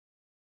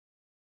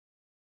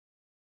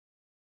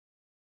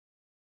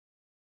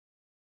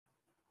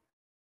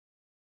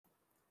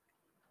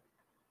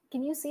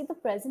Can you see the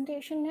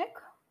presentation, Nick?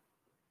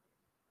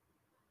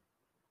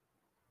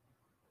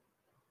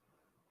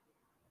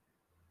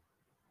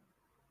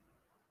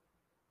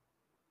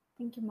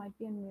 I think you might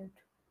be on mute.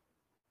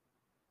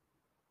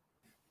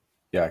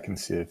 Yeah, I can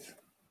see it.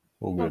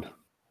 All good. Okay.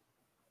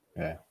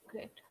 Yeah.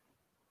 Great.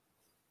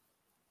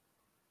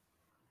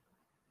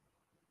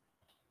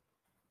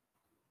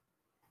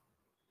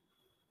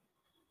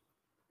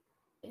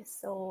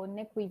 So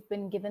Nick, we've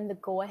been given the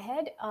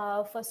go-ahead.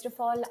 First of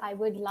all, I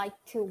would like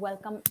to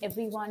welcome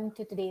everyone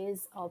to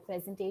today's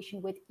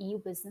presentation with EU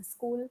Business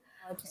School.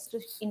 Just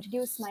to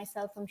introduce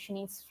myself, I'm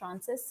Shanice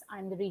Francis.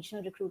 I'm the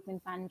Regional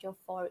Recruitment Manager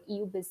for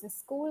EU Business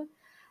School.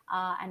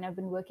 And I've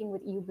been working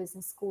with EU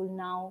Business School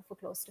now for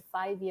close to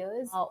 5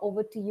 years.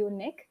 Over to you,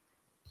 Nick.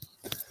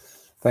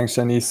 Thanks,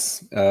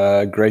 Shanice.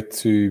 Great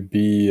to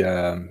be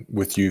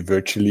with you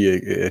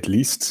virtually, at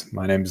least.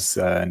 My name is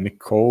Nick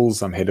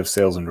Coles. I'm Head of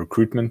Sales and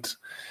Recruitment.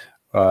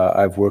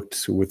 I've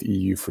worked with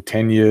EU for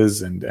 10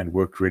 years and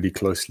worked really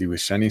closely with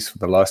Shanice for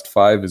the last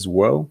 5 as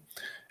well.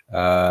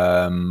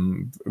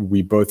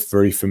 We're both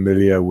very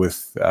familiar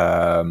with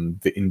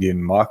the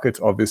Indian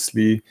market,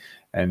 obviously,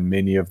 and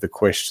many of the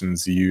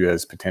questions you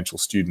as potential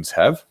students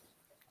have.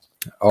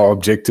 Our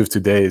objective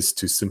today is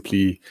to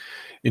simply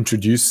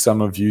introduce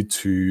some of you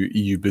to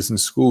EU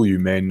Business School. You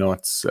may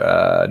not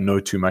know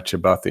too much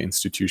about the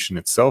institution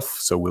itself,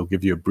 so we'll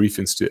give you a brief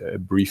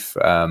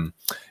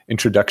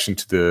introduction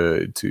to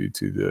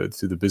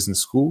the business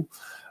school,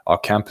 our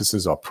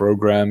campuses, our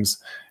programs,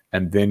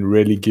 and then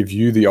really give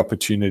you the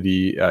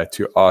opportunity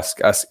to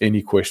ask us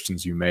any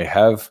questions you may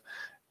have.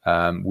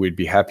 We'd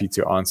be happy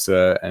to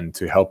answer and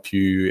to help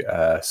you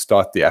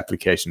start the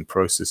application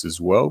process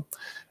as well.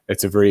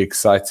 It's a very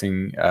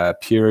exciting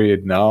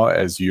period now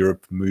as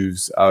Europe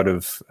moves out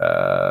of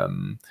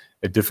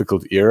a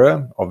difficult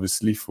era.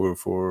 Obviously,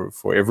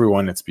 for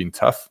everyone, it's been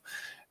tough,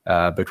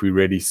 but we're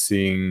really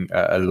seeing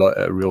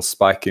a real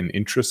spike in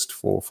interest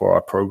for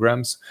our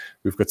programs.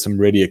 We've got some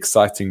really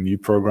exciting new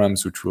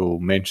programs which we'll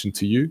mention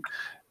to you.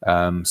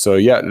 So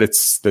yeah,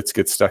 let's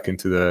get stuck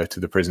into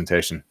the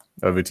presentation.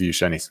 Over to you,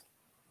 Shanice.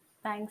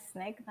 Thanks,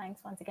 Nick.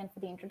 Thanks once again for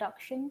the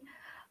introduction.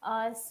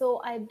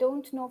 So I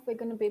don't know if we're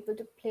going to be able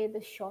to play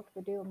this short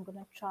video. I'm going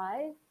to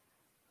try.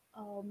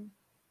 I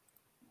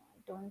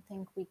don't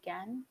think we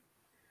can.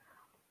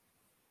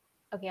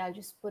 Okay, I'll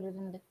just put it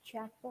in the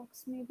chat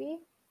box maybe.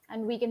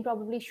 And we can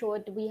probably show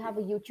it. We have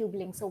a YouTube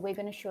link, so we're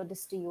going to show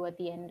this to you at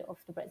the end of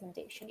the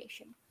presentation.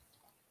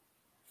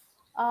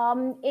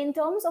 In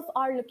terms of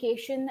our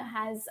location,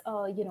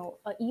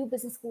 EU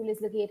Business School is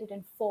located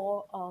in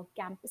 4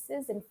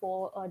 campuses in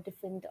 4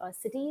 different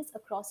cities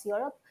across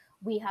Europe.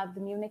 We have the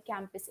Munich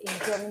campus in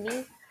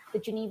Germany, the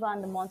Geneva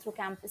and the Montreux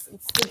campus in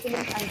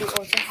Switzerland, and we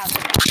also have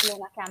the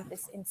Barcelona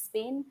campus in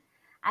Spain.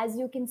 As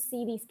you can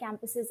see, these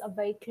campuses are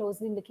very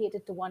closely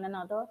located to one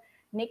another.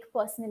 Nick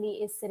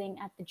personally is sitting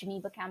at the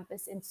Geneva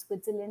campus in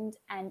Switzerland,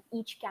 and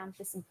each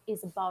campus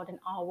is about an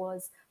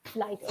hour's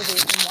flight away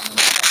from one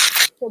another.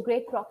 So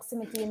great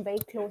proximity and very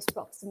close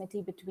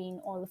proximity between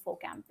all the 4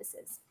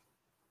 campuses.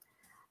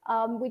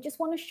 We just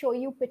want to show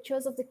you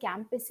pictures of the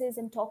campuses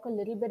and talk a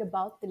little bit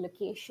about the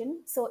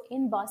location. So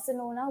in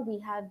Barcelona, we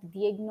have the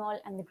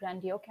Diagonal and the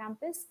Grandeo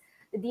campus.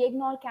 The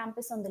Diagonal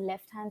campus on the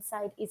left-hand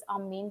side is our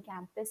main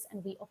campus,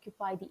 and we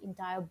occupy the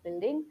entire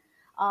building.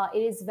 It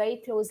is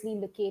very closely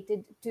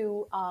located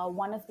to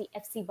one of the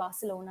FC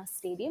Barcelona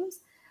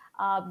stadiums.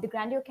 The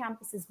Grandeo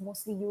campus is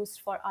mostly used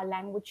for our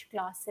language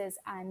classes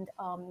and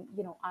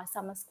our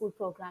summer school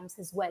programs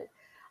as well.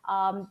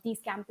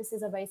 These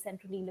campuses are very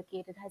centrally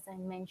located, as I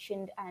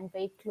mentioned, and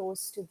very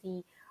close to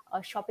the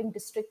shopping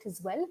district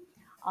as well.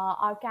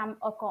 Our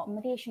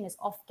accommodation is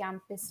off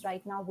campus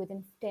right now,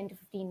 within 10 to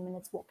 15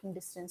 minutes walking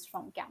distance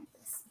from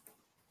campus.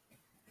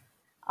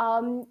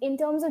 In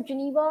terms of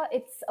Geneva,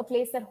 it's a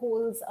place that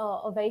holds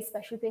a very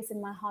special place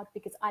in my heart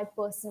because I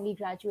personally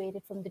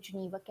graduated from the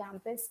Geneva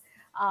campus,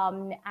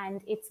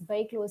 and it's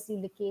very closely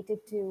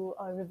located to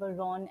River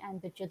Rhône and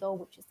the Jadot,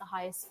 which is the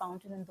highest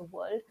fountain in the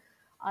world,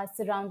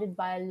 surrounded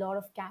by a lot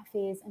of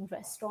cafes and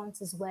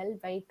restaurants as well,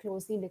 very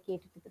closely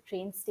located to the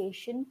train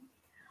station.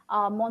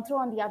 Montreux,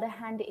 on the other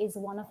hand, is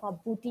one of our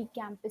boutique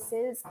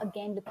campuses,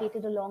 again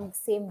located along the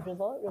same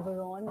river, River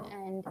Rhône,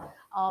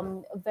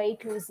 and very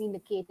closely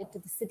located to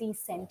the city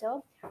center.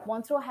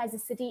 Montreux as a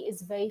city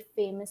is very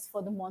famous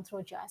for the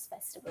Montreux Jazz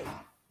Festival.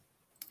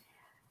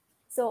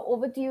 So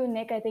over to you,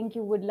 Nick. I think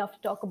you would love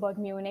to talk about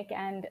Munich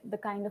and the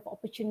kind of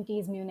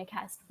opportunities Munich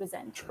has to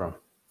present. Sure.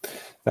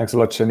 Thanks a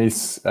lot,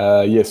 Shanice.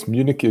 Yes,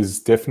 Munich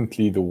is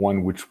definitely the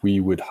one which we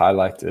would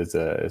highlight as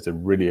a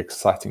really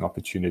exciting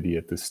opportunity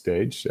at this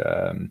stage.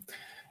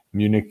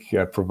 Munich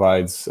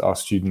provides our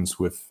students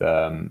with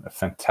a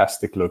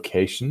fantastic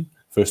location,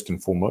 first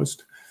and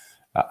foremost.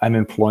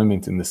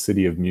 Unemployment in the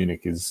city of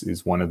Munich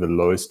is one of the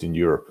lowest in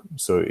Europe.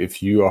 So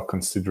if you are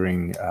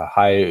considering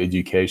higher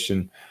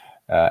education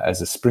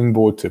as a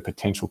springboard to a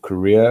potential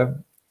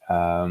career,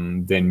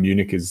 then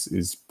Munich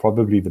is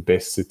probably the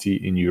best city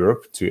in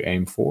Europe to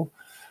aim for.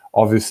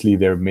 Obviously,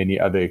 there are many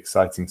other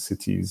exciting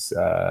cities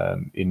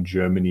in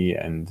Germany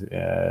and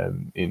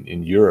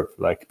in Europe,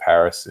 like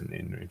Paris and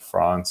in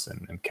France,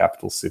 and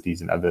capital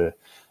cities in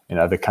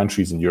other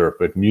countries in Europe.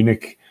 But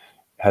Munich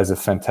has a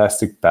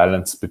fantastic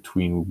balance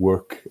between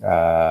work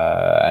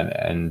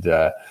and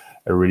a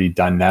really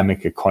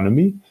dynamic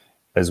economy,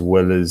 as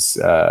well as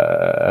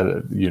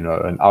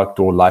an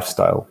outdoor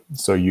lifestyle.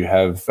 So you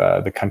have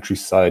the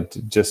countryside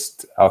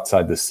just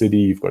outside the city.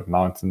 You've got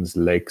mountains,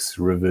 lakes,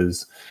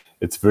 rivers.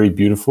 It's very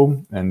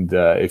beautiful. And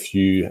if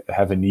you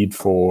have a need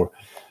for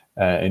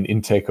an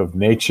intake of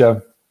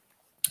nature,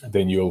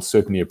 then you'll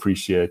certainly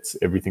appreciate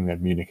everything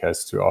that Munich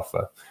has to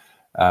offer.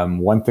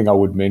 One thing I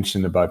would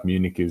mention about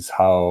Munich is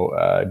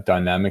how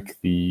dynamic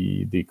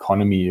the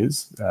economy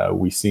is.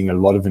 We're seeing a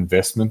lot of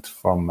investment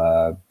from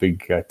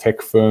big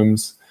tech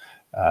firms.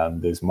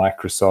 There's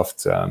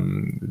Microsoft,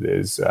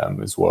 there's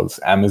as well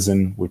as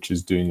Amazon, which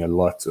is doing a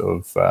lot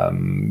of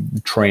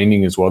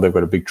training as well. They've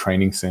got a big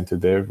training center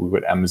there. We've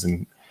got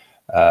Amazon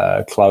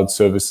Cloud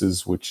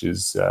Services, which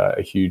is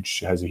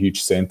has a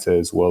huge center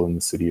as well in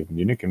the city of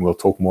Munich, and we'll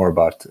talk more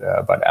about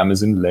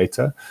Amazon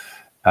later.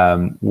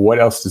 What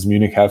else does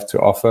Munich have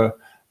to offer?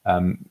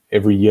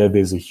 Every year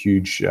there's a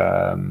huge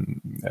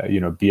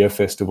beer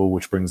festival,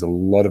 which brings a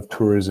lot of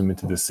tourism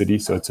into the city.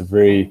 So it's a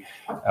very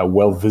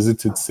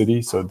well-visited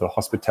city. So the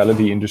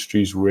hospitality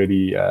industry is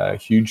really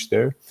huge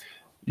there.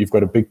 You've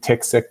got a big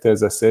tech sector,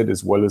 as I said,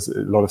 as well as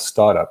a lot of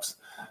startups.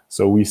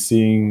 So we're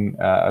seeing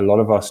a lot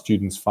of our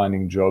students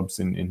finding jobs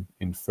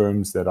in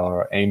firms that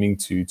are aiming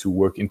to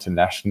work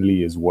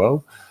internationally as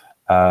well.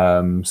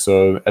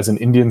 So as an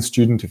Indian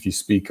student, if you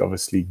speak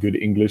obviously good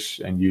English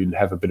and you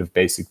have a bit of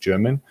basic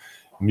German,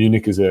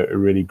 Munich is a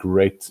really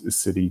great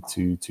city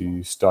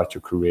to start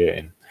your career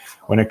in.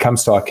 When it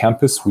comes to our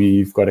campus,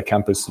 we've got a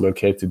campus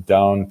located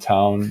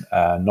downtown,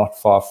 not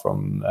far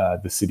from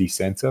the city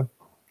center.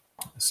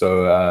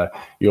 So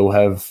you'll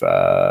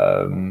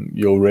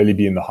really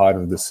be in the heart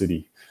of the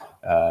city.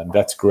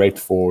 That's great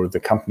for the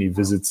company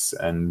visits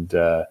and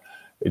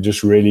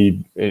just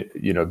really,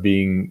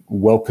 being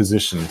well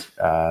positioned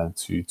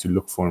to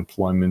look for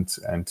employment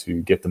and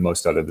to get the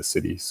most out of the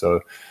city. So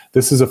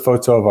this is a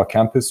photo of our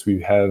campus. We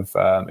have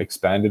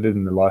expanded it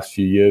in the last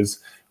few years.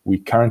 We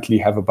currently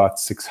have about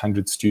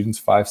 600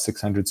 students,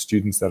 600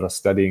 students that are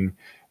studying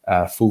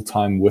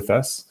full-time with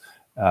us.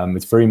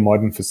 It's very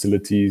modern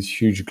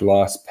facilities, huge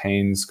glass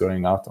panes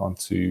going out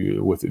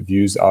with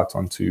views out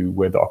onto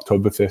where the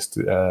Oktoberfest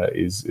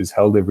is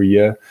held every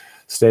year.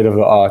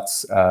 State-of-the-art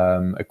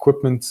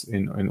equipment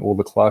in all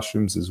the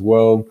classrooms as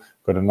well.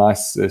 Got a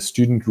nice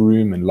student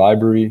room and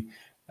library.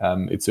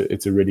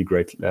 It's a really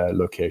great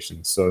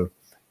location. So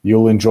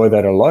you'll enjoy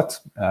that a lot.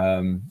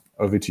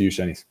 Over to you,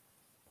 Shanice.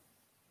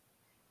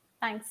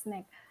 Thanks,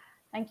 Nick.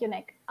 Thank you,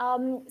 Nick.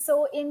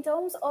 So in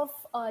terms of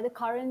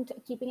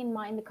keeping in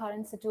mind the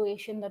current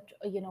situation that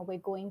we're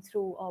going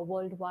through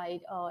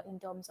worldwide in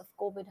terms of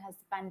COVID, has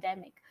the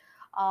pandemic.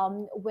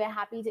 We're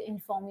happy to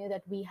inform you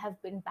that we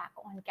have been back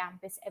on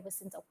campus ever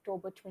since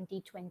October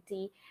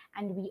 2020,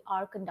 and we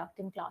are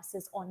conducting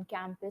classes on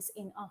campus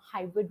in a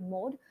hybrid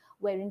mode,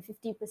 wherein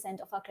 50%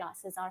 of our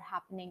classes are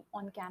happening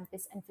on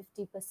campus and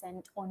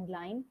 50%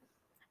 online.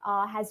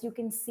 As you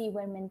can see,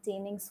 we're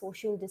maintaining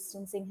social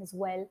distancing as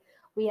well.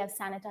 We have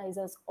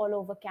sanitizers all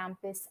over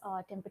campus,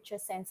 temperature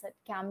sensor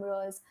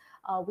cameras.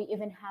 We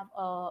even have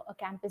a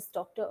campus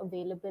doctor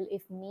available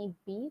if need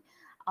be.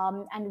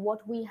 And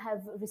what we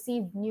have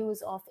received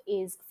news of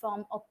is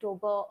from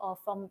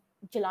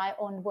July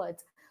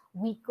onwards,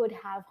 we could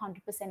have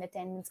 100%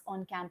 attendance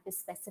on campus,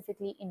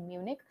 specifically in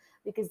Munich,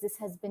 because this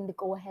has been the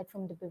go-ahead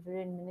from the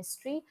Bavarian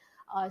Ministry.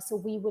 So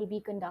we will be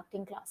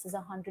conducting classes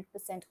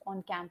 100%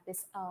 on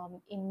campus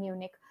in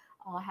Munich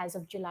as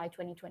of July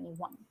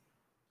 2021.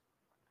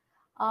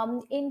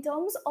 In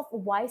terms of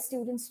why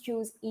students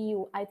choose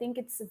EU, I think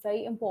it's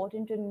very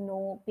important to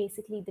know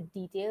basically the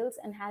details.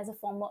 And as a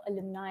former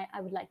alumni,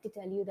 I would like to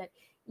tell you that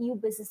EU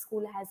Business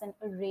School has an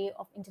array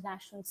of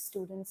international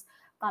students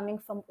coming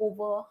from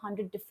over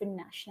 100 different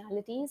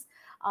nationalities.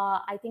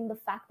 I think the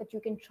fact that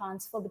you can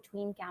transfer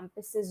between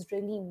campuses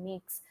really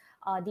makes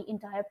the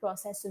entire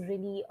process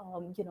really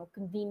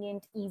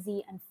convenient,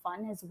 easy, and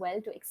fun as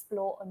well, to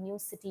explore a new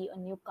city, a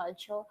new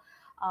culture,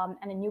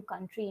 and a new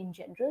country in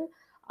general.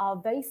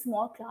 Very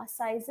small class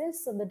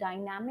sizes. So the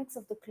dynamics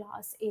of the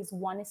class is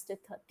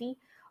 1:30,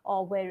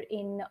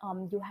 wherein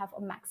you have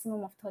a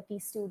maximum of 30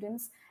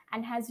 students.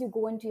 And as you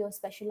go into your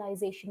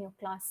specialization, your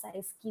class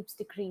size keeps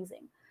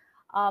decreasing.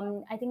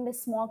 I think the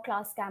small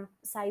class camp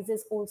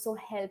sizes also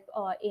help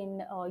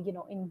in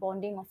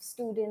bonding of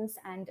students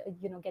and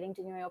getting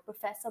to know your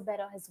professor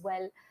better as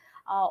well.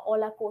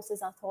 All our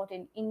courses are taught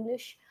in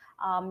English,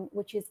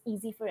 which is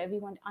easy for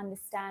everyone to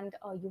understand.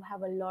 You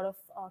have a lot of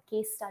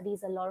case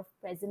studies, a lot of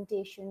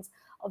presentations,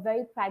 a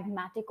very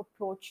pragmatic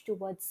approach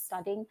towards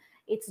studying.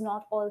 It's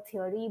not all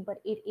theory,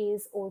 but it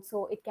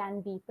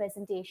can be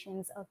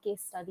presentations,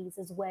 case studies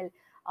as well,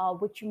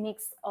 which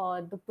makes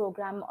the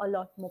program a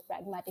lot more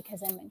pragmatic,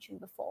 as I mentioned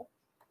before.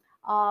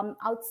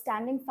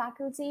 Outstanding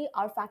faculty.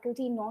 Our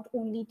faculty not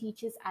only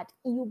teaches at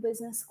EU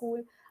Business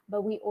School,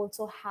 but we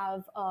also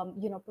have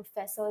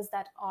professors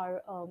that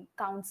are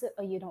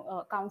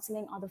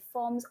counseling other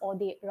firms, or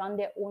they run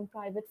their own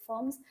private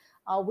firms,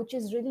 which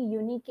is really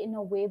unique in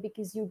a way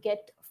because you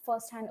get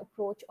first-hand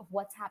approach of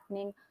what's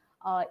happening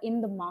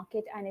in the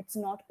market, and it's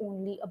not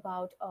only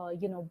about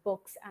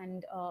books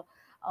and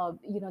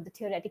the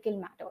theoretical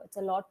matter. It's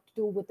a lot to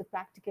do with the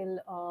practical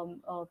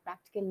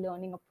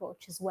learning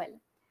approach as well.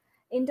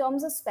 In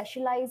terms of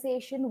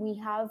specialization, we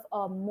have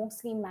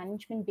mostly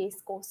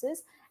management-based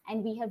courses,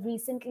 and we have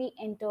recently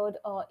entered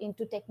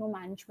into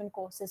techno-management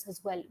courses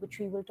as well, which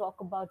we will talk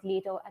about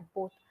later at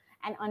both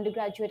an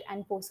undergraduate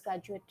and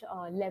postgraduate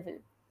level.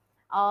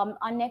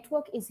 Our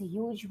network is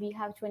huge. We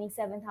have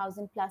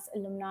 27,000 plus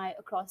alumni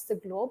across the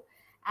globe.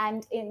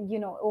 And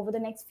over the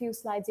next few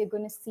slides, you're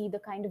going to see the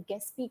kind of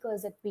guest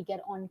speakers that we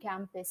get on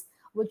campus,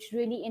 which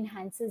really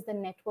enhances the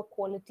network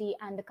quality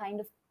and the kind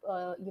of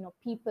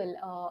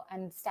people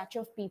and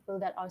stature of people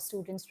that our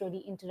students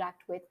really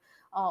interact with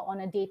on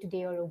a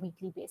day-to-day or a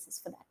weekly basis,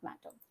 for that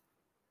matter.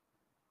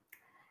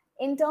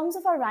 In terms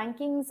of our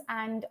rankings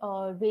and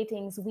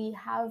ratings, we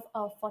have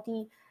a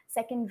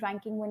 42nd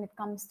ranking when it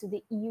comes to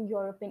the EU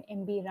European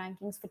MBA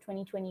rankings for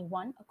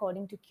 2021,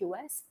 according to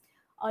QS.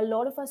 A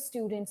lot of our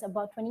students,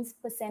 about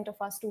 20% of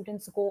our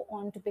students, go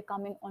on to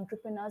becoming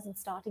entrepreneurs and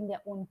starting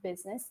their own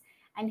business.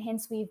 And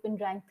hence we've been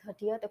ranked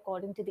 30th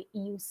according to the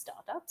EU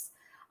startups.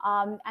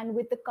 And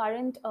with the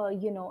current,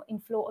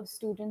 inflow of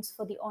students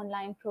for the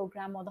online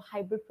program, or the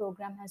hybrid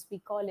program, as we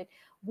call it,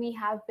 we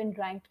have been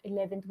ranked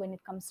 11th when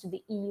it comes to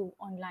the EU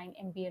online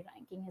MBA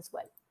ranking as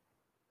well.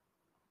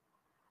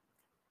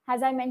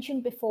 As I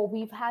mentioned before,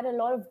 we've had a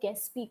lot of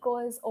guest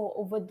speakers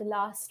over the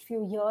last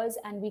few years,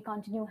 and we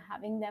continue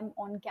having them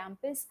on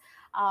campus.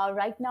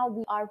 Right now,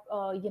 we are,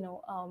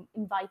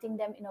 inviting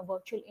them in a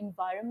virtual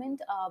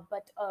environment.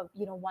 But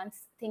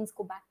once things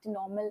go back to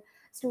normal,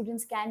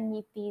 students can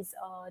meet these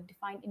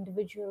defined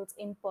individuals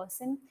in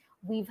person.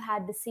 We've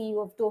had the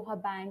CEO of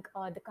Doha Bank,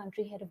 the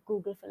country head of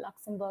Google for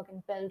Luxembourg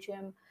and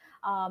Belgium,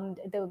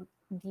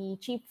 the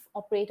chief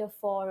operator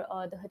for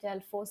the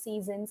Hotel Four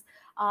Seasons.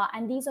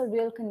 And these are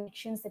real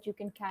connections that you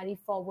can carry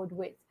forward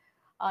with.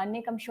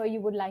 Nick, I'm sure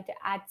you would like to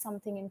add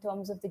something in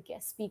terms of the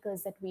guest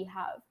speakers that we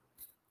have.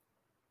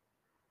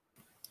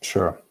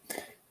 Sure.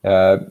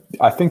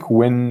 I think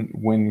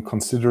when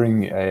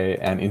considering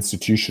an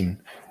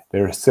institution,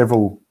 there are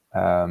several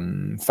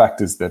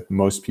factors that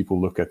most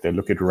people look at. They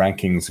look at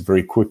rankings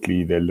very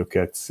quickly. They look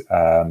at,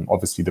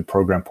 obviously, the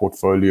program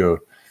portfolio.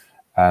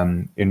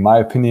 In my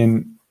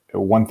opinion,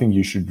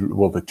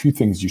 the two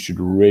things you should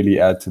really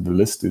add to the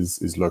list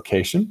is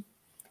location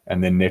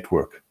and then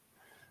network.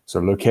 So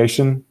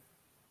location,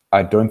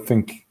 I don't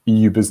think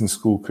EU Business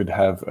School could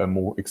have a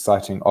more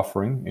exciting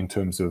offering in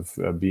terms of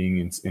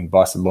being in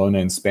Barcelona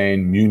in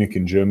Spain, Munich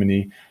in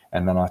Germany,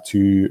 and then our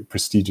two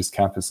prestigious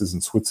campuses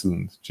in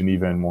Switzerland,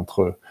 Geneva and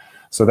Montreux.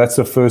 So that's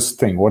the first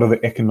thing. What are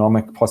the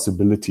economic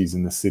possibilities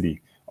in the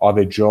city? Are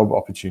there job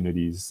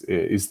opportunities?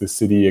 Is the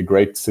city a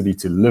great city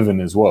to live in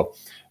as well?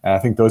 And I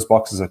think those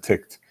boxes are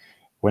ticked.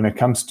 When it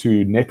comes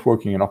to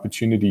networking and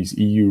opportunities,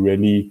 EU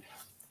really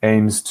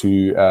aims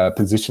to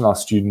position our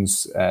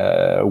students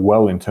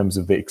well in terms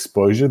of the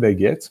exposure they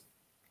get.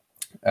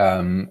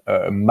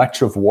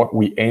 Much of what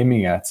we're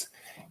aiming at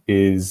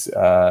is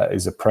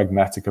a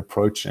pragmatic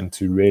approach, and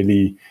to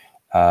really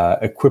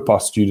equip our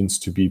students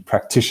to be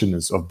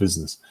practitioners of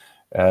business.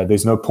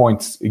 There's no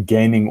point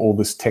gaining all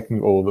this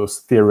technical or this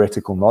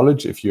theoretical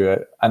knowledge if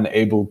you're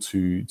unable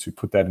to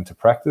put that into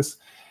practice.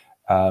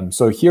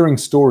 So hearing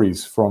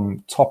stories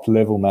from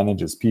top-level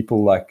managers,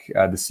 people like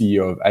the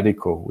CEO of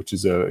Adecco, which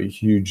is a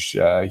huge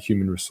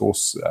human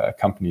resource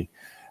company,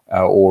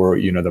 or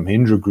the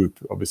Mahindra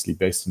Group, obviously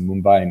based in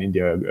Mumbai in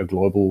India, a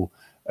global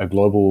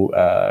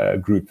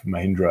group,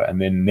 Mahindra, and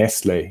then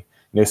Nestle.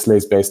 Nestle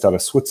is based out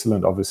of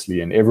Switzerland,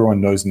 obviously, and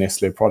everyone knows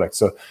Nestle products.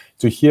 So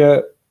to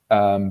hear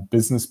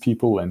business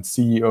people and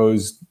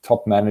CEOs,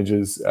 top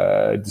managers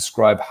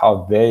describe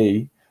how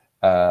they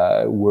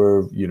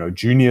were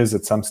juniors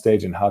at some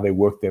stage and how they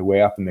worked their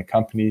way up in the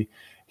company,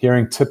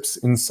 hearing tips,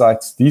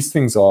 insights, these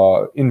things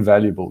are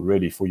invaluable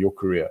really for your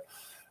career.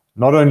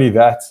 Not only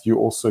that, you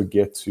also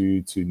get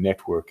to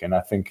network, and I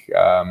think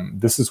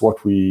this is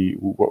what we're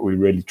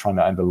really trying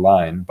to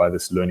underline by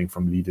this Learning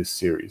from Leaders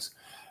series.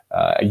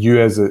 You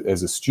as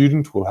a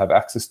student will have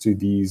access to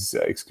these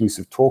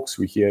exclusive talks.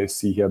 We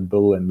see here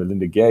Bill and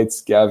Melinda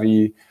Gates,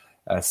 Gavi,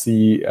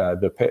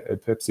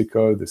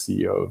 PepsiCo, the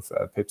CEO of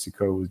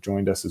PepsiCo has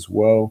joined us as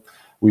well.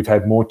 We've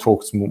had more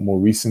talks more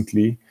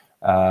recently.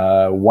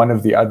 One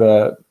of the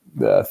other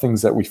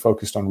things that we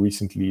focused on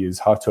recently is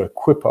how to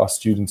equip our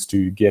students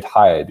to get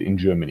hired in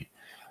Germany.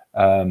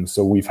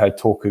 So we've had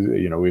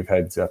we've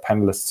had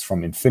panelists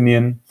from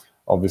Infineon,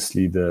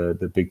 obviously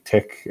the big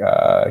tech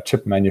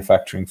chip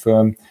manufacturing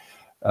firm,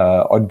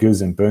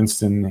 Odgers and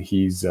Bernstein.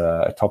 He's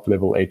a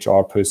top-level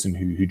HR person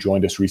who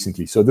joined us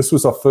recently. So this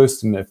was our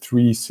first in a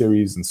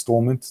 3-series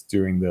installment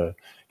during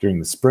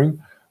the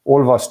spring.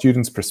 All of our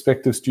students,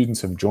 prospective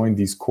students, have joined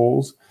these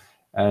calls,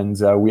 And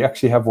we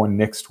actually have one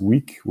next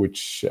week,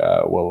 which,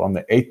 well, on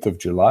the 8th of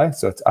July,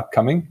 so it's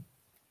upcoming.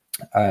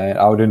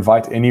 I would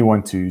invite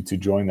anyone to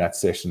join that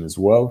session as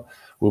well.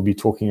 We'll be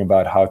talking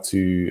about how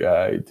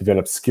to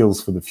develop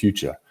skills for the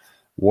future.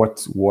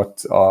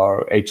 What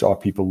are HR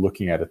people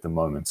looking at the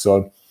moment?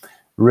 So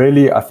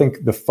really, I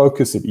think the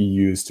focus at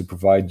EU is to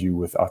provide you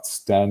with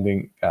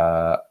outstanding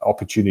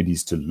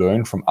opportunities to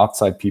learn from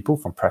outside people,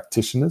 from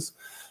practitioners.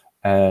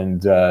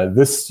 And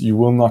this you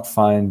will not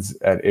find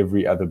at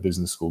every other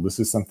business school. This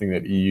is something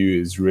that EU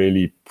is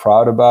really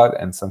proud about,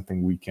 and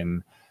something we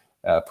can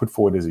put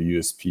forward as a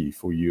USP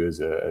for you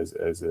as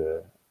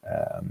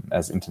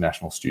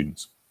international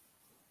students.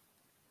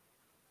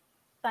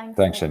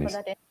 Thanks Shanice.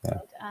 for that insight. Yeah.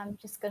 I'm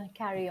just going to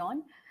carry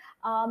on.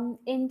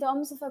 In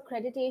terms of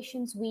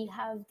accreditations, we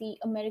have the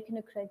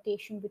American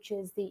accreditation, which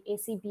is the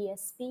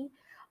ACBSP,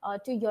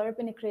 to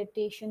European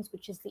accreditations,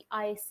 which is the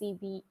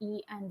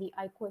ICBE and the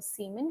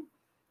ICOS-CMIN.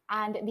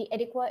 And the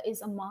EDIQUA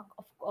is a mark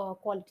of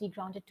quality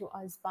granted to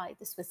us by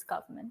the Swiss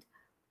government.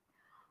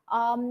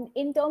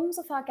 In terms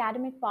of our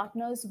academic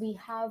partners, we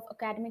have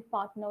academic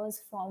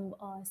partners from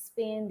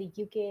Spain, the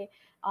UK,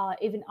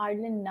 even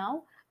Ireland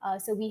now.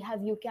 So we have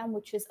UCAM,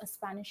 which is a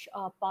Spanish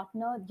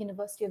partner.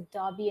 University of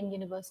Derby and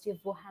University of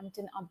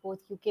Wolverhampton are both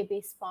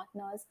UK-based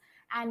partners.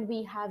 And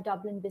we have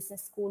Dublin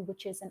Business School,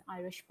 which is an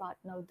Irish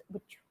partner,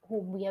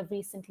 whom we have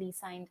recently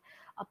signed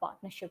a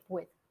partnership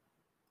with.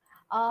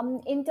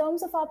 In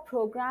terms of our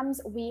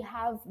programs, we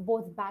have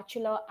both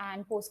bachelor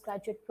and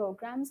postgraduate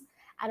programs.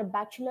 At a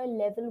bachelor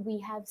level, we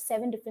have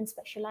 7 different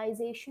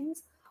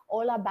specializations.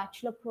 All our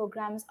bachelor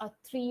programs are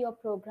 3-year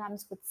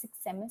programs with 6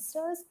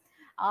 semesters.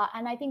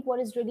 And I think what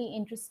is really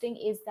interesting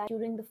is that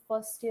during the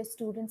first year,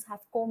 students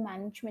have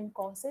co-management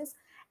courses.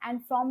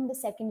 And from the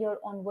second year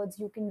onwards,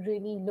 you can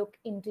really look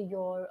into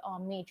your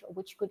major,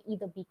 which could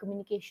either be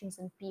communications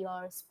and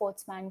PR,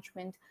 sports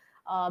management,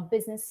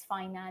 business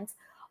finance,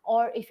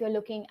 or if you're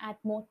looking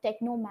at more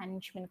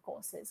techno-management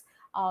courses,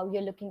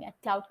 you're looking at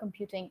cloud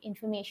computing,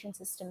 information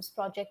systems,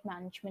 project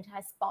management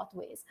has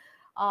pathways.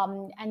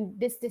 And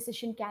this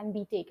decision can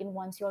be taken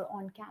once you're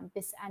on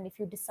campus. And if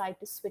you decide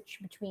to switch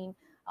between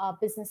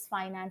business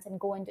finance and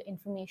go into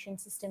information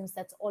systems,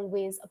 that's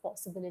always a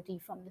possibility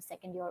from the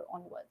second year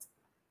onwards.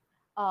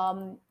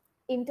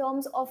 In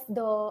terms of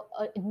the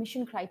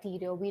admission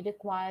criteria, we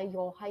require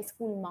your high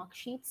school mark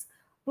sheets,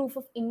 proof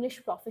of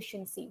English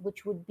proficiency,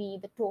 which would be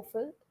the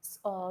TOEFL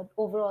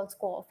overall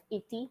score of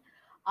 80,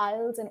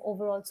 IELTS an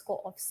overall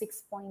score of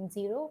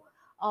 6.0.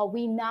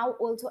 We now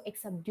also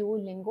accept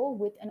Duolingo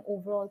with an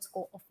overall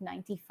score of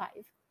 95.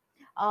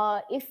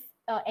 If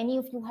any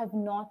of you have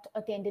not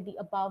attended the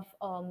above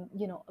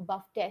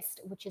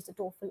test, which is a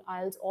TOEFL,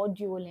 IELTS, or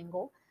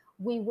Duolingo,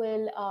 we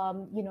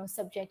will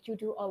subject you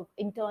to an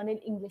internal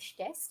English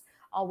test,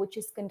 which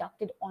is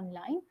conducted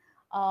online.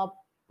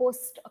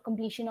 Post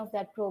completion of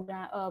that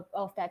program,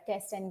 of that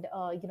test, and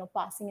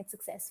passing it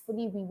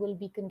successfully, we will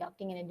be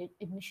conducting an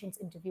admissions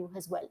interview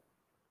as well.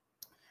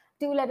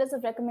 2 letters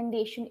of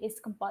recommendation is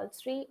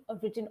compulsory: a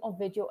written or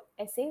video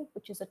essay,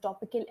 which is a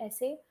topical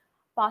essay,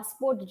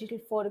 passport, digital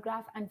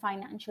photograph, and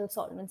financial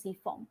solvency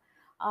form.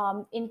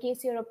 In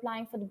case you're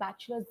applying for the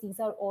bachelor's, these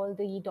are all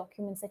the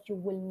documents that you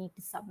will need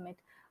to submit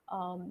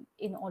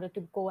in order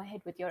to go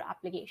ahead with your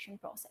application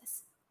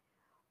process.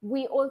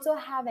 We also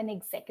have an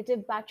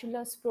executive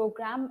bachelor's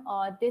program.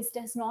 This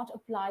does not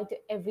apply to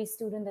every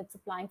student that's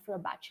applying for a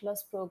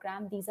bachelor's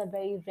program. These are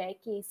very rare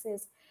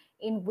cases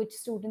in which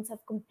students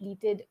have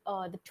completed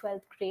the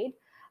 12th grade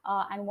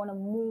and want to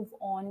move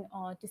on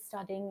to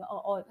studying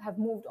or have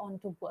moved on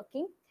to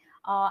working.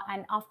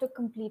 And after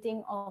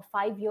completing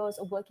 5 years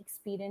of work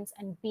experience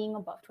and being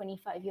above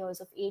 25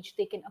 years of age,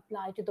 they can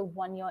apply to the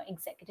 1-year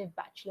executive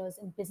bachelor's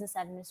in business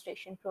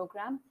administration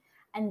program,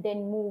 and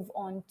then move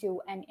on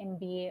to an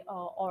MBA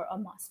or a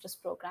master's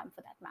program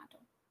for that matter.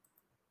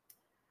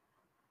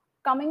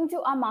 Coming to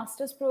our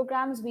master's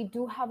programs, we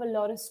do have a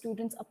lot of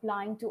students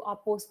applying to our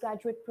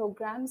postgraduate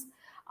programs,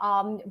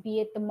 be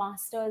it the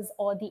master's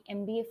or the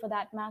MBA for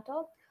that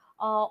matter.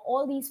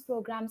 All these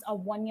programs are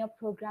 1-year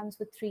programs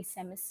with 3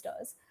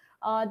 semesters.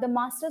 The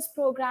master's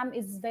program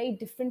is very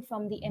different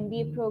from the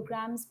MBA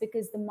programs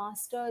because the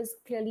master's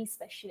clearly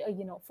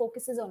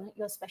focuses on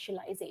your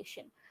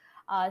specialization.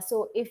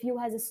 So if you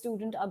as a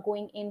student are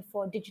going in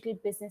for digital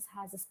business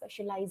as a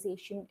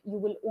specialization, you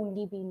will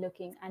only be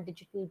looking at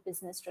digital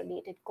business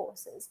related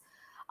courses.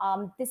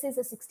 This is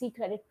a 60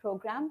 credit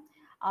program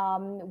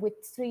with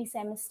 3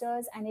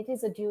 semesters, and it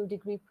is a dual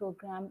degree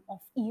program of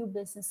EU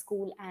Business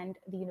School and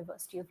the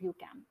University of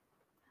UCAM.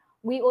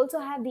 We also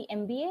have the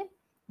MBA.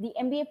 The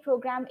MBA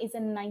program is a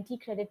 90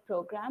 credit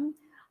program.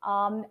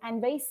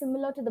 And very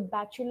similar to the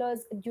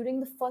bachelor's,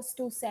 during the first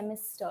 2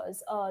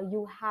 semesters,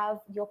 you have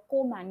your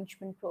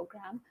co-management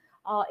program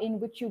in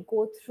which you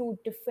go through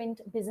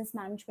different business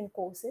management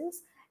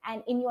courses.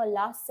 And in your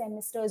last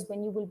semesters,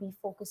 when you will be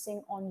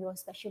focusing on your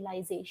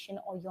specialization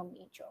or your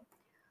major.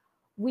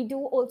 We do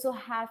also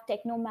have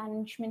techno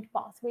management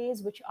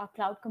pathways, which are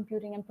cloud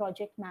computing and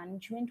project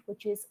management,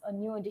 which is a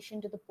new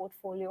addition to the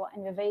portfolio.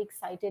 And we're very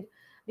excited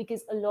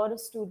because a lot of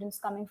students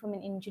coming from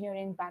an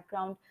engineering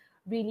background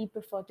really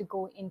prefer to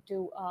go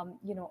into,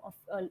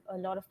 a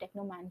lot of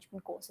techno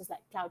management courses like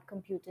cloud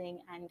computing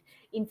and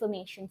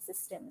information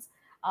systems.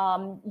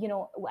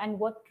 And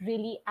what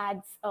really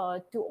adds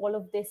to all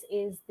of this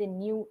is the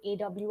new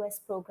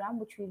AWS program,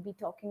 which we'll be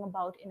talking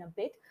about in a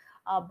bit.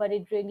 But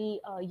it really,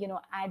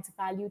 adds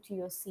value to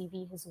your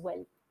CV as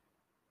well.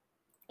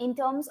 In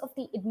terms of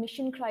the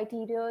admission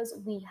criteria,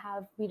 we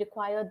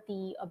require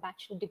the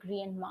bachelor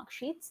degree and mark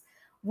sheets.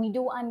 We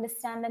do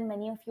understand that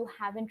many of you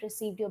haven't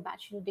received your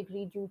bachelor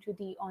degree due to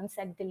the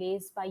onset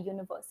delays by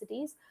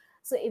universities.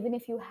 So even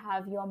if you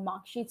have your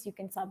mark sheets, you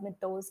can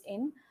submit those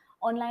in.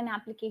 Online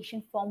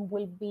application form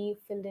will be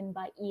filled in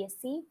by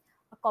ESE,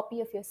 a copy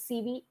of your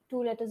CV,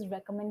 2 letters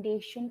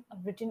recommendation, a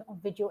written or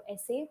video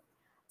essay,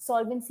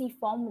 solvency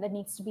form that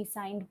needs to be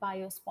signed by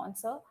your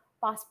sponsor,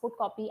 passport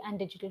copy, and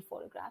digital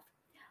photograph.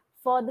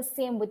 For the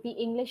same with the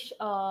English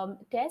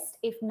test,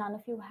 if none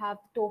of you have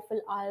TOEFL,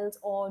 IELTS,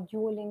 or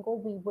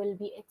Duolingo, we will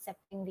be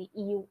accepting the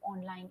EU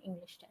online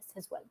English test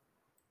as well.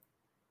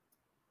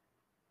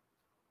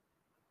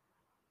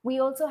 We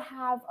also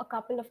have a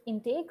couple of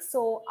intakes.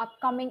 So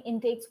upcoming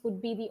intakes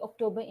would be the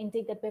October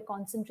intake that we're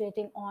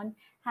concentrating on.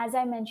 As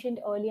I mentioned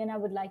earlier, and I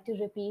would like to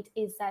repeat,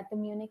 is that the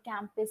Munich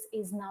campus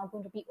is now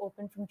going to be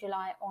open from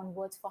July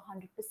onwards for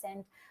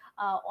 100%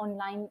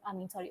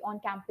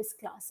 on-campus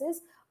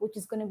classes, which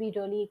is going to be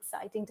really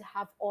exciting to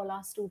have all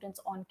our students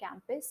on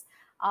campus.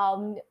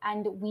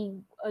 And we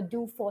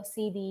do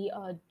foresee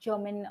the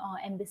German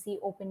embassy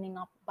opening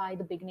up by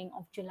the beginning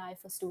of July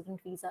for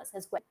student visas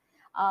as well.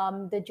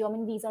 The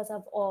German visas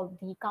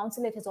the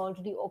consulate has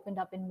already opened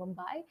up in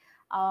Mumbai,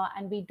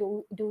 and we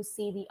do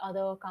see the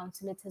other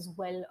consulates as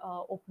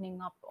well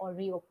opening up or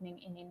reopening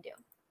in India.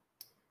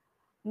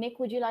 Nick,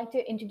 would you like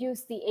to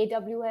introduce the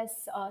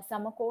AWS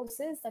summer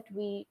courses that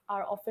we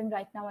are offering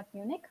right now at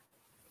Munich?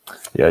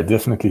 Yeah,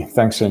 definitely.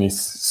 Thanks, Shanice.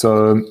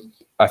 So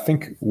I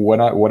think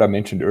what I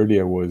mentioned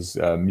earlier was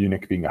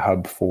Munich being a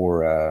hub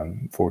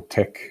for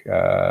tech,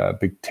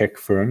 big tech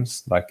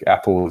firms like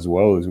Apple as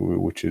well,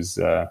 which is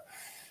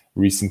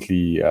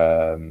recently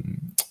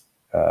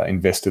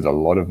invested a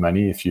lot of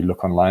money. If you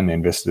look online, they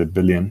invested $1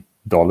 billion,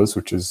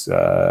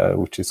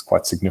 which is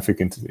quite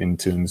significant in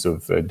terms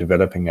of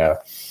developing a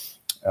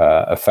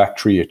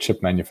factory, a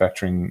chip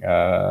manufacturing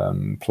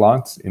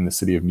plant in the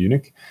city of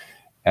Munich.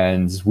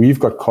 And we've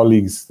got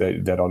colleagues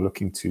that are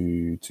looking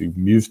to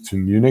move to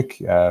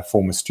Munich,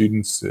 former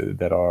students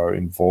that are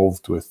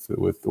involved with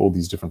all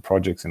these different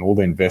projects and all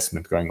the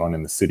investment going on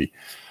in the city.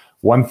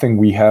 One thing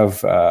we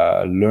have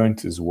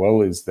learned as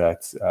well is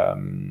that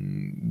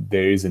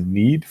there is a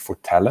need for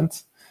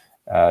talent,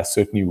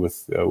 certainly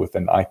with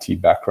an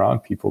IT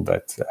background, people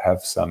that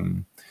have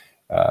some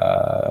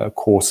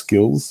core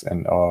skills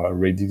and are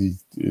ready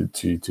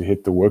to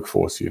hit the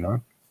workforce, you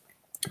know.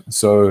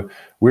 So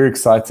we're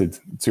excited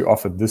to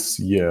offer this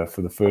year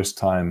for the first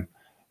time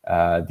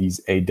these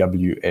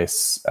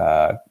AWS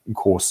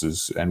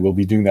courses, and we'll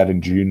be doing that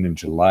in June and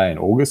July and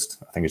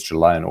August. I think it's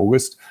July and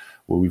August,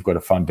 where we've got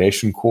a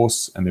foundation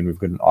course and then we've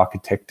got an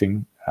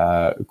architecting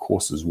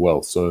course as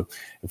well. So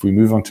if we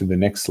move on to the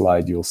next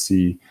slide, you'll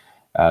see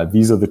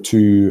these are the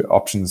two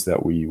options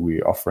that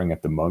we're offering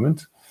at the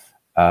moment.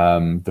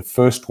 The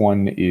first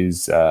one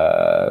is,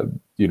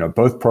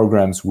 both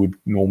programs would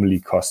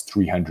normally cost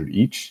 $300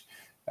 each.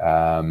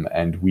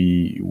 And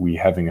we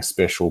having a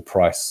special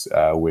price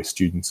where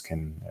students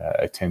can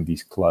attend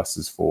these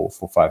classes for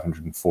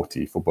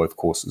 $540 for both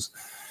courses.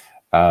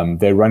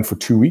 They run for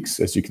 2 weeks.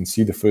 As you can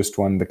see, the first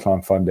one, the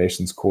Cloud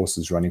Foundations course,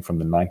 is running from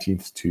the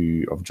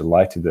 19th of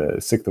July to the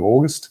 6th of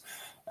August.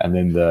 And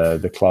then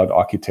the Cloud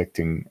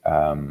Architecting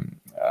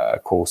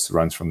course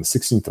runs from the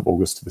 16th of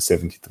August to the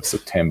 17th of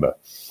September.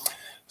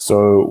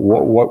 So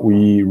what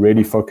we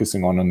really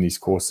focusing on these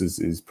courses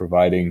is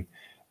providing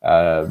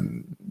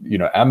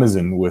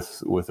Amazon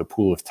with a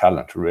pool of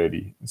talent,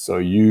 really. So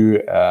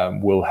you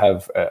will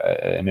have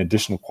an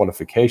additional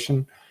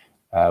qualification,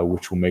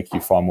 which will make you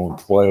far more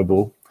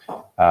employable.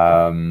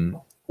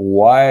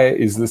 Why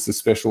is this a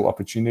special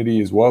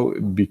opportunity as well?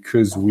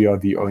 Because we are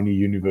the only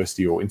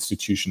university or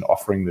institution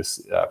offering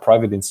this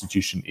private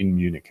institution in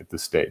Munich at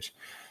this stage.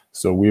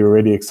 So we're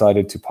already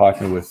excited to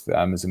partner with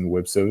Amazon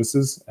Web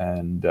Services,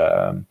 and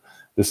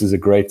this is a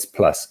great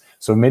plus.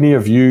 So many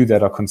of you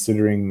that are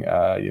considering,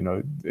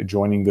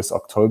 joining this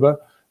October,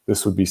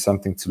 this would be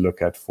something to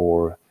look at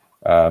for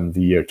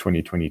the year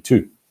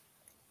 2022.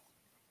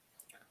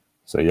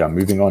 So yeah,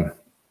 moving on.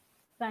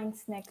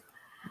 Thanks, Nick.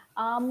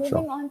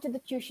 Moving on to the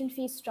tuition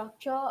fee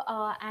structure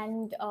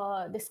and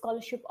the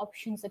scholarship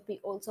options that we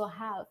also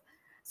have.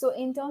 So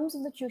in terms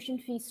of the tuition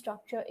fee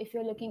structure, if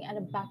you're looking at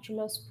a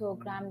bachelor's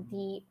program,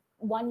 the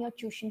one-year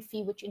tuition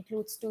fee, which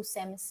includes 2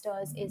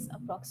 semesters, is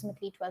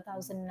approximately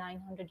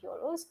 12,900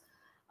 euros.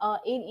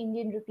 In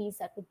Indian rupees,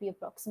 that would be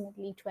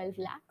approximately 12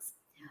 lakhs.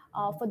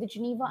 For the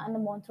Geneva and the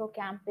Montreux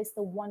campus,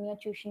 the one-year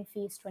tuition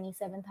fee is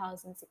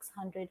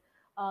 27,600,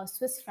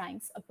 Swiss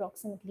francs,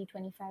 approximately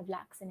 25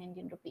 lakhs in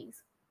Indian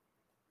rupees.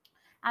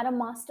 At a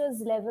master's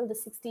level, the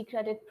 60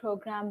 credit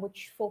program,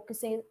 which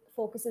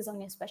focuses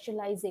on your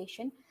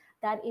specialization,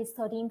 that is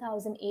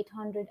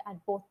 13,800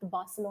 at both the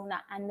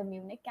Barcelona and the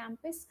Munich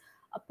campus,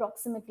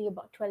 approximately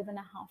about 12.5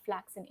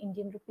 lakhs in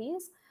Indian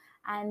rupees.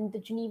 And the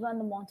Geneva and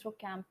the Montreux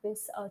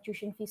campus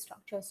tuition fee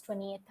structure is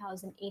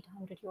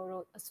 28,800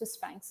 Swiss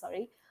francs,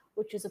 sorry,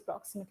 which is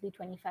approximately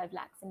 25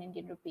 lakhs in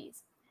Indian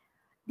rupees.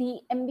 The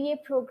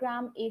MBA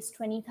program is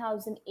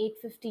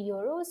 20,850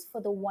 euros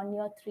for the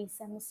 1-year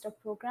 3-semester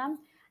program,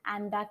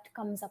 and that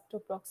comes up to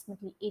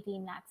approximately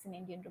 18 lakhs in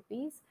Indian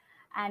rupees.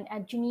 And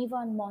at Geneva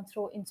and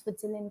Montreux in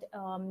Switzerland,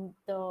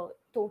 the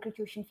total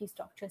tuition fee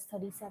structure is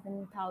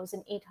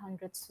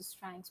 37,800 Swiss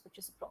francs, which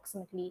is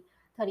approximately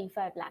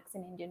 35 lakhs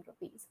in Indian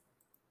rupees.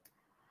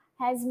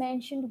 As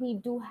mentioned, we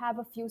do have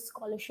a few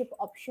scholarship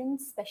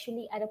options,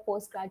 especially at a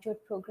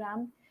postgraduate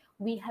program.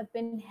 We have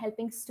been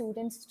helping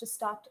students to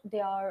start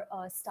their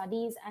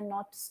studies and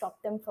not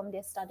stop them from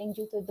their studying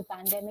due to the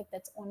pandemic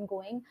that's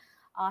ongoing.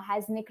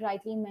 As Nick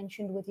rightly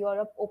mentioned, with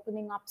Europe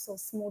opening up so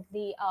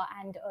smoothly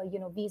and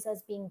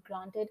visas being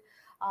granted,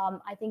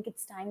 I think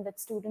it's time that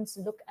students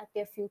look at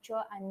their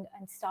future and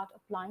start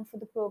applying for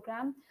the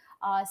program.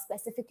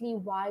 Specifically,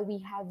 why we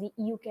have the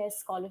EU Cares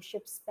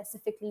scholarship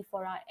specifically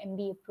for our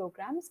MBA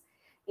programs.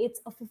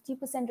 It's a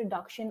 50%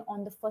 reduction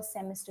on the first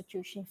semester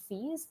tuition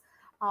fees.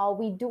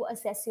 We do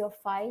assess your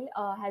file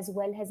as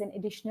well as an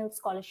additional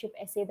scholarship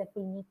essay that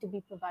will need to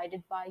be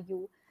provided by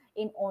you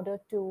in order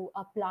to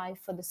apply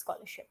for the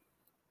scholarship.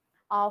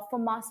 For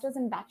master's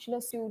and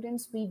bachelor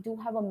students, we do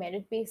have a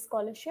merit-based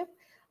scholarship.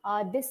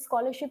 This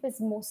scholarship is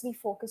mostly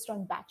focused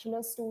on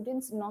bachelor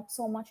students, not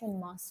so much on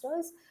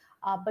masters.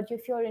 But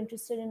if you're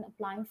interested in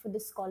applying for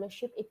this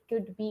scholarship, it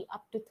could be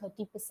up to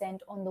 30%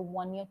 on the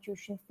 1-year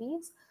tuition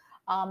fees.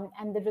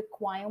 And the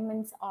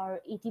requirements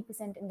are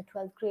 80% in the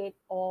 12th grade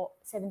or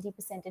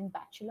 70% in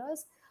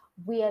bachelor's.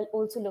 We are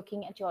also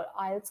looking at your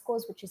IELTS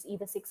scores, which is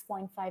either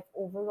 6.5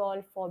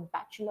 overall for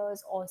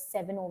bachelor's or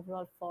 7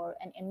 overall for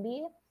an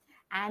MBA.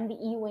 And the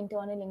EU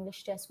internal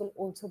English test will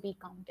also be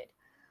counted,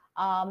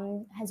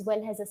 as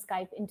well as a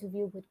Skype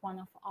interview with one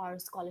of our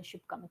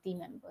scholarship committee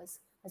members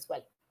as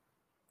well.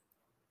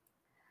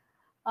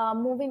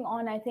 Moving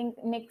on, I think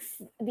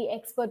Nick's the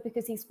expert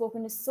because he's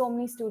spoken to so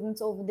many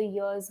students over the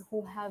years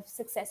who have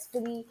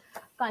successfully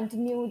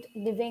continued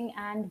living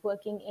and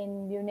working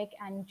in Munich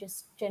and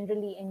just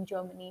generally in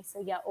Germany.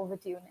 So yeah, over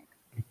to you,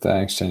 Nick.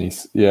 Thanks,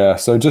 Shanice. Yeah,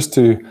 so just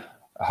to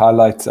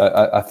highlight,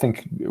 I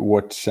think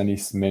what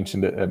Shanice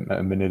mentioned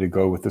a minute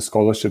ago with the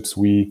scholarships,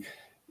 we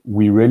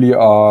really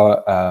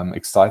are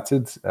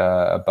excited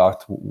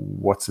about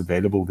what's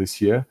available this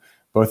year.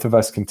 Both of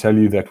us can tell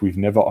you that we've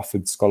never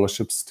offered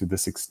scholarships to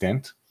this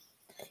extent.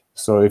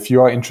 So if you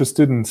are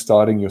interested in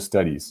starting your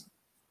studies,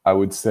 I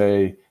would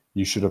say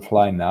you should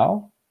apply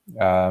now.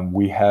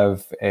 We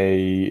have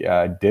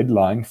a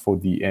deadline for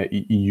the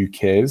EU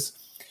Cares,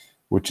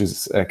 which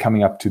is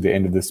coming up to the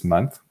end of this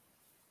month.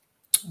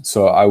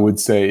 So I would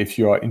say if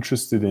you are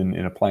interested in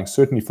applying,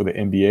 certainly for the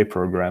MBA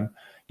program,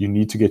 you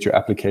need to get your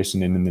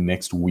application in the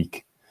next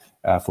week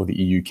for the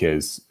EU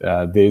Cares.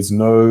 There's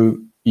no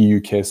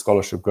EU Cares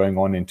scholarship going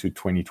on into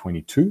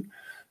 2022.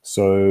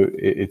 So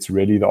it's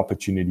really the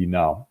opportunity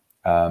now.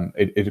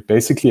 It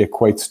basically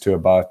equates to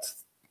about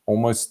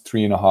almost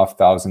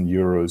 3,500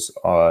 euros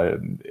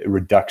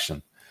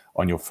reduction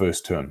on your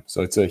first term.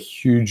 So it's a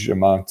huge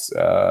amount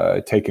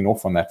taken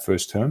off on that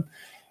first term.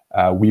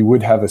 We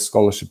would have a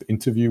scholarship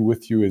interview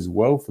with you as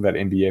well for that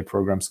MBA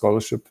program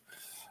scholarship.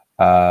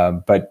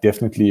 But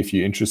definitely, if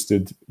you're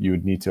interested, you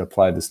would need to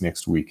apply this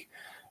next week.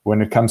 When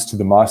it comes to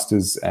the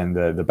masters and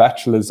the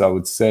bachelors, I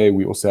would say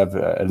we also have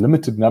a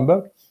limited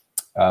number.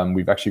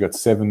 We've actually got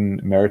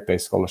 7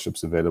 merit-based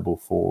scholarships available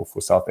for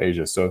South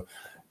Asia. So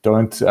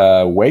don't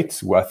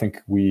wait. I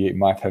think we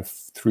might have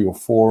 3 or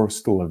 4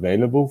 still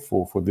available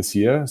for this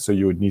year. So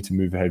you would need to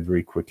move ahead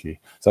very quickly.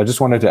 So I just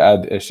wanted to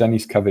add,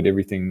 Shanice covered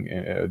everything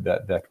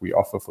that we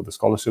offer for the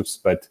scholarships,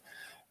 but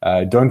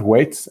don't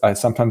wait.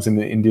 Sometimes in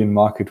the Indian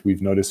market,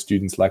 we've noticed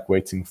students like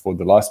waiting for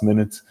the last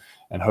minute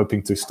and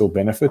hoping to still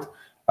benefit.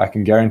 I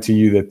can guarantee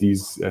you that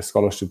these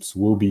scholarships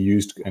will be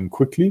used and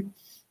quickly.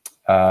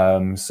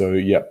 So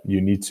yeah, you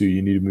need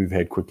to move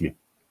ahead quickly.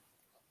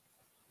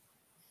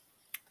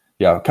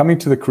 Yeah, coming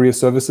to the career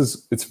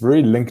services, it's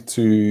very linked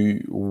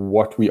to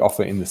what we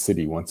offer in the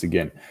city. Once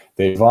again,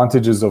 the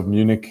advantages of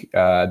Munich,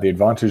 the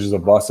advantages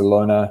of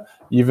Barcelona,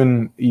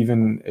 even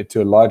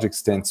to a large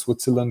extent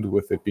Switzerland,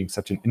 with it being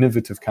such an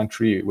innovative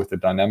country with a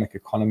dynamic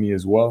economy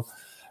as well.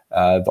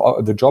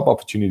 The job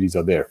opportunities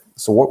are there.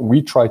 So what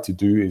we try to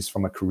do is,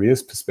 from a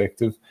careers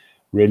perspective,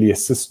 really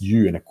assist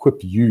you and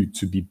equip you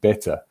to be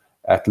better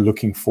at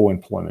looking for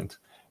employment.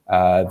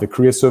 The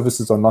career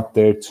services are not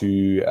there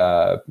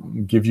to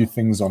give you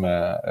things on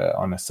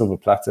a silver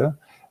platter.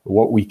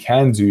 What we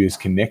can do is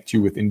connect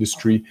you with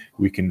industry.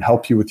 We can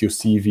help you with your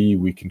CV.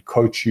 We can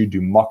coach you,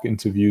 do mock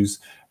interviews,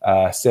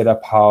 set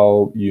up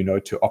how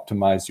to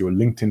optimize your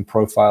LinkedIn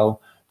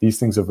profile. These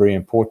things are very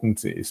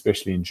important,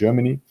 especially in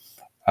Germany.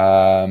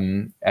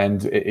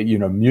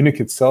 Munich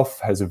itself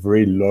has a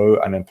very low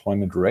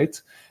unemployment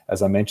rate.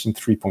 As I mentioned,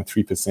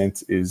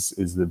 3.3%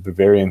 is the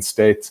Bavarian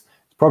state. It's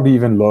probably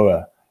even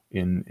lower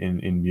in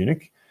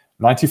Munich.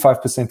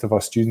 95% of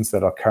our students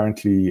that are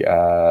currently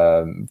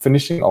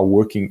finishing are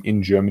working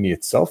in Germany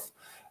itself.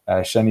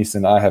 Shanice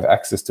and I have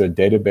access to a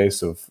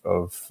database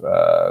of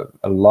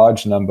a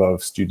large number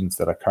of students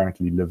that are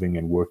currently living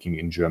and working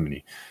in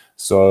Germany.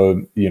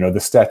 So, the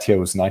stat here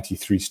was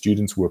 93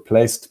 students were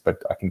placed,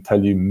 but I can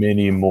tell you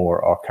many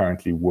more are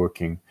currently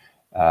working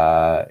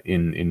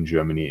in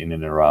Germany, in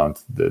and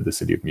around the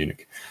city of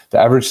Munich. The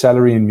average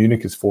salary in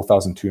Munich is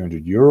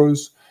 4,200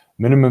 euros.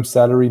 Minimum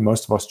salary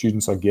most of our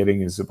students are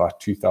getting is about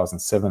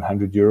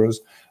 2,700 euros.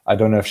 I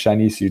don't know if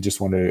Shanice, you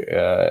just want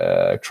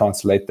to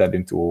translate that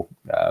into,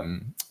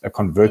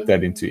 convert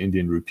that into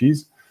Indian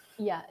rupees.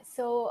 Yeah,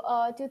 so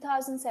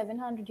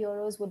 2,700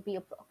 euros would be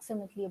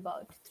approximately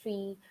about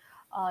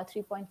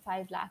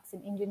 3.5 lakhs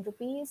in Indian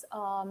rupees,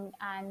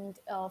 and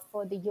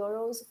for the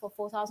euros, for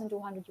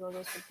 4,200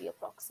 euros would be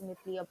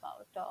approximately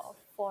about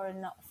 4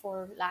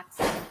 lakhs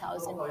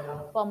 7,000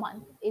 per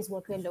month is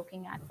what we're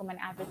looking at from an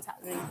average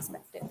salary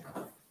perspective.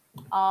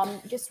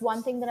 Just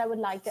one thing that I would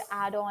like to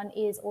add on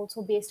is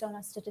also based on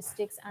our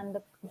statistics and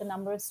the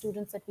number of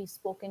students that we've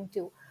spoken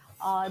to.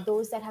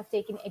 Those that have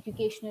taken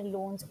educational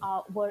loans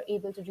were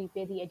able to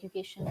repay the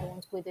education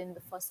loans within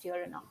the first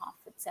year and a half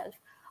itself,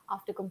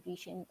 after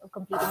completing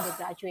their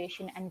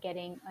graduation and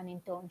getting an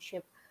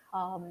internship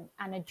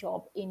and a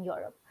job in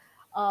Europe.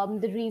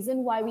 The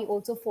reason why we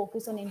also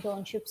focus on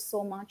internships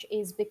so much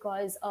is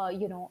because,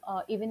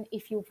 even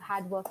if you've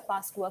had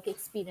past work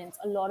experience,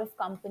 a lot of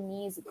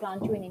companies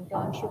grant you an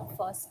internship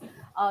first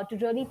to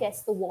really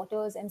test the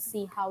waters and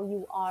see how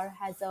you are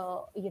as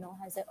a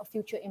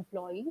future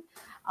employee,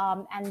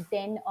 and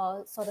then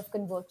sort of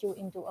convert you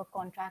into a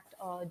contract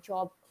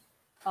job.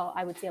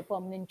 I would say a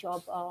permanent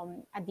job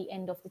at the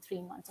end of the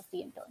 3 months of the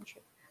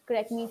internship.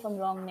 Correct me if I'm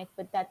wrong, Nick,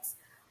 but that's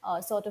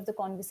sort of the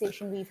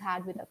conversation we've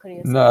had with our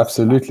careers. No,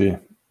 absolutely.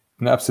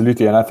 No,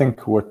 absolutely. And I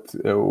think what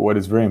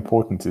is very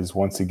important is,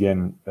 once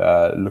again,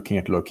 looking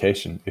at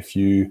location. If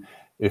you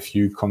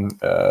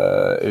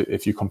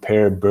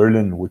compare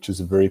Berlin, which is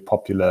a very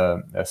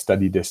popular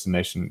study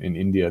destination in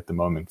India at the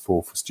moment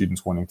for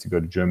students wanting to go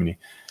to Germany,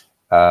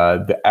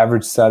 the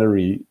average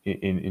salary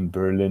in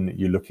Berlin,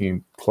 you're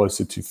looking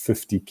closer to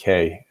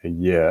 50K a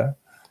year,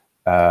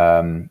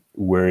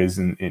 whereas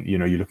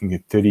you're looking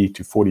at 30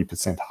 to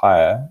 40%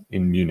 higher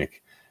in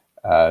Munich.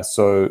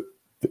 So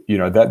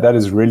that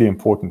is really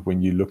important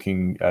when you're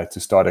looking to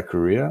start a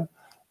career,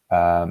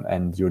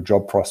 and your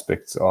job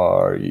prospects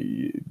are.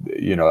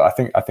 I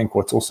think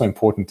what's also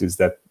important is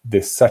that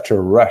there's such a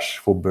rush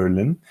for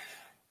Berlin.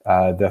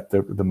 That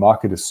the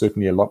market is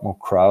certainly a lot more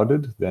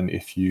crowded than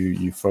if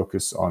you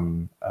focus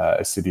on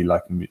a city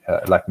like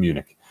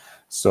Munich.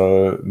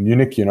 So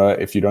Munich,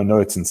 if you don't know,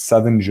 it's in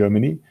southern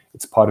Germany.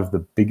 It's part of the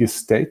biggest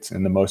state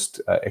and the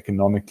most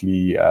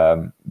economically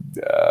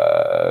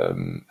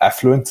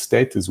affluent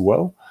state as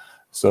well.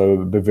 So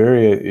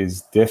Bavaria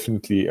is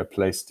definitely a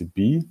place to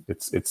be.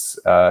 It's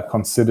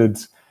considered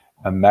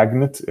a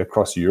magnet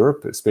across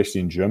Europe,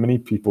 especially in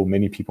Germany.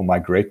 Many people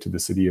migrate to the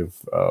city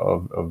of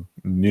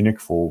Munich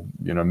for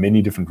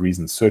many different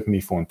reasons,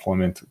 certainly for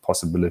employment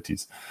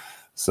possibilities.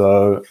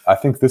 So I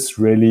think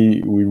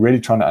we're really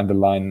trying to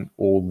underline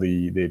all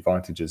the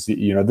advantages.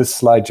 This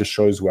slide just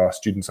shows where our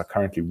students are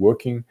currently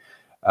working.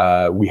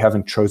 We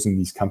haven't chosen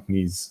these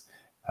companies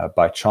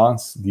by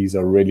chance. These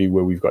are really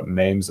where we've got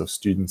names of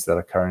students that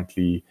are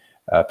currently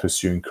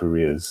pursuing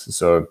careers.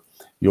 So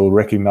you'll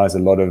recognize a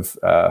lot of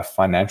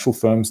financial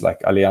firms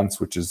like Allianz,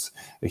 which is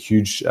a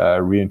huge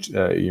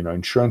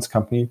insurance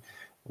company.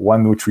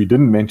 One which we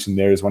didn't mention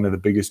there is one of the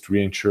biggest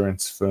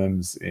reinsurance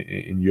firms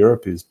in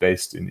Europe, is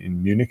based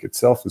in Munich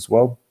itself as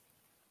well.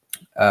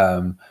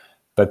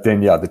 But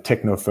then, the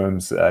techno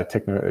firms,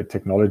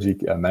 technology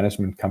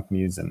management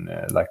companies, and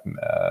like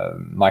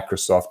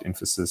Microsoft,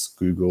 Infosys,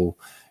 Google,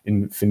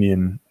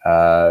 Infineon.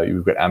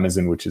 We've got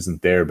Amazon, which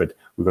isn't there, but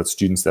we've got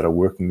students that are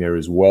working there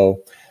as well.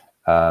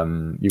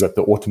 You got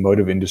the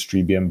automotive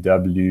industry,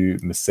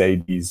 BMW,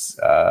 Mercedes.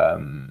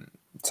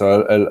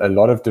 So a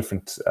lot of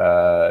different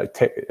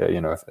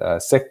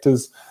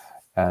sectors,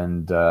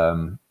 and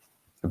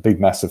big,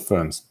 massive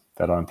firms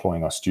that are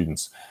employing our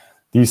students.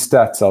 These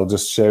stats, I'll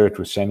just share it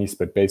with Shanice,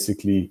 but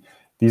basically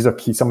these are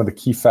some of the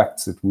key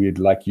facts that we'd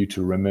like you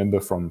to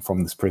remember from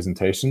this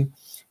presentation.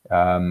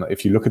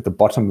 If you look at the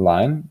bottom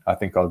line, I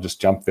think I'll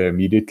just jump there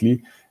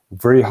immediately.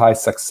 Very high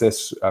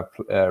success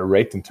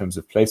rate in terms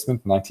of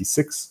placement,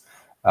 96.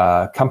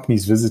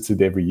 Companies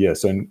visited every year.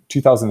 So in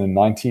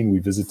 2019, we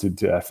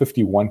visited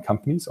 51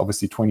 companies.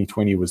 Obviously,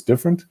 2020 was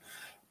different,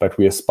 but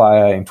we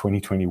aspire in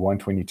 2021,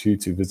 22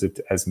 to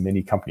visit as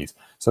many companies.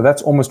 So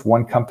that's almost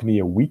one company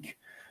a week.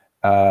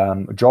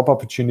 Job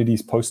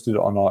opportunities posted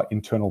on our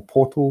internal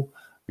portal.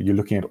 You're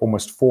looking at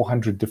almost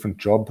 400 different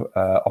job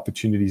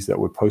opportunities that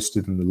were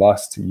posted in the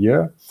last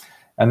year.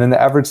 And then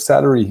the average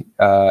salary,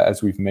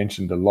 as we've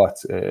mentioned a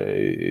lot,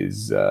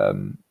 is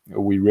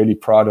we're really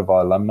proud of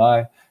our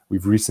alumni.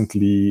 We've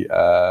recently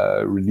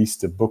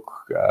released a book,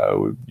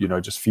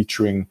 just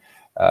featuring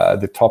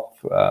the top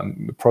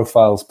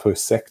profiles per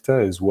sector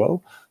as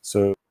well.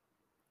 So